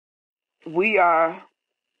We are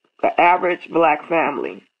the average black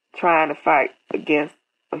family trying to fight against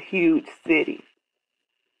a huge city.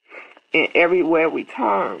 And everywhere we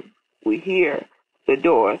turn, we hear the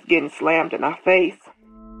doors getting slammed in our face.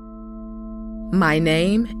 My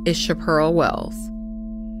name is Chaperl Wells.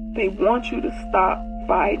 They want you to stop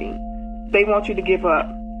fighting. They want you to give up.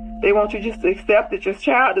 They want you just to accept that your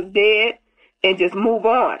child is dead and just move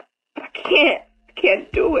on. But I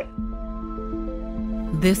can't do it.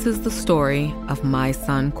 This is the story of my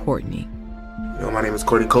son, Courtney. My name is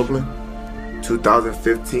Courtney Copeland.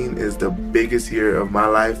 2015 is the biggest year of my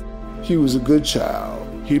life. He was a good child.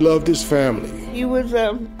 He loved his family. He was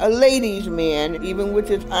a ladies' man, even with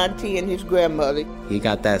his auntie and his grandmother. He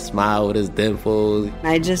got that smile with his dimples.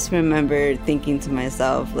 I just remember thinking to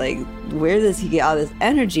myself, like, where does he get all this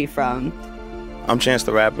energy from? I'm Chance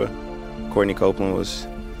the Rapper. Courtney Copeland was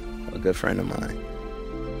a good friend of mine.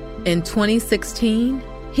 In 2016,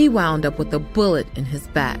 he wound up with a bullet in his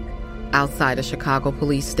back outside a Chicago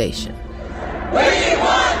police station. We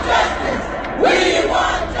want justice! We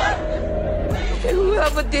want justice! And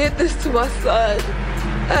whoever did this to my son,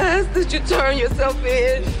 I ask that you turn yourself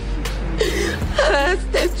in. I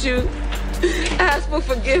ask that you ask for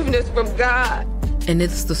forgiveness from God. And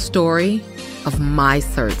it's the story of my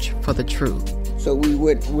search for the truth. So we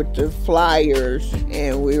went with the flyers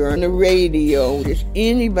and we were on the radio. There's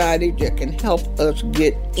anybody that can help us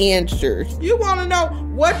get answers. You want to know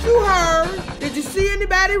what you heard? Did you see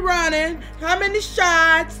anybody running? How many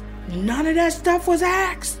shots? None of that stuff was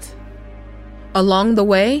asked. Along the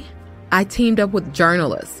way, I teamed up with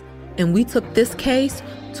journalists, and we took this case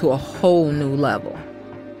to a whole new level.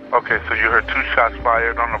 Okay, so you heard 2 shots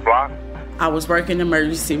fired on the block? I was working in the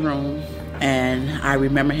emergency room, and I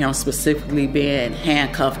remember him specifically being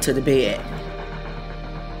handcuffed to the bed.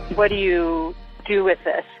 What do you do with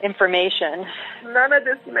this information? None of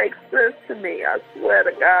this makes sense to me. I swear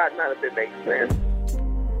to God, none of it makes sense.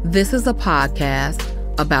 This is a podcast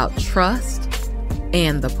about trust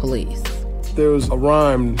and the police. There was a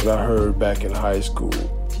rhyme that I heard back in high school.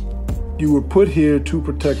 You were put here to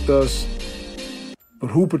protect us, but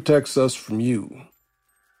who protects us from you?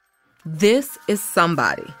 This is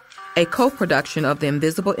Somebody, a co-production of the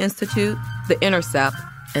Invisible Institute, The Intercept,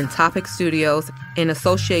 and Topic Studios in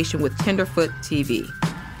association with Tenderfoot TV.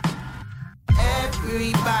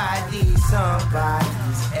 Everybody,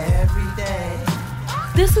 somebody's every day.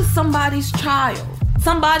 This is somebody's child.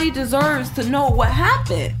 Somebody deserves to know what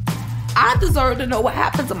happened. I deserve to know what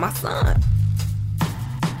happened to my son.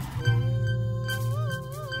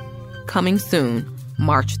 Coming soon,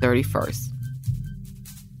 March 31st.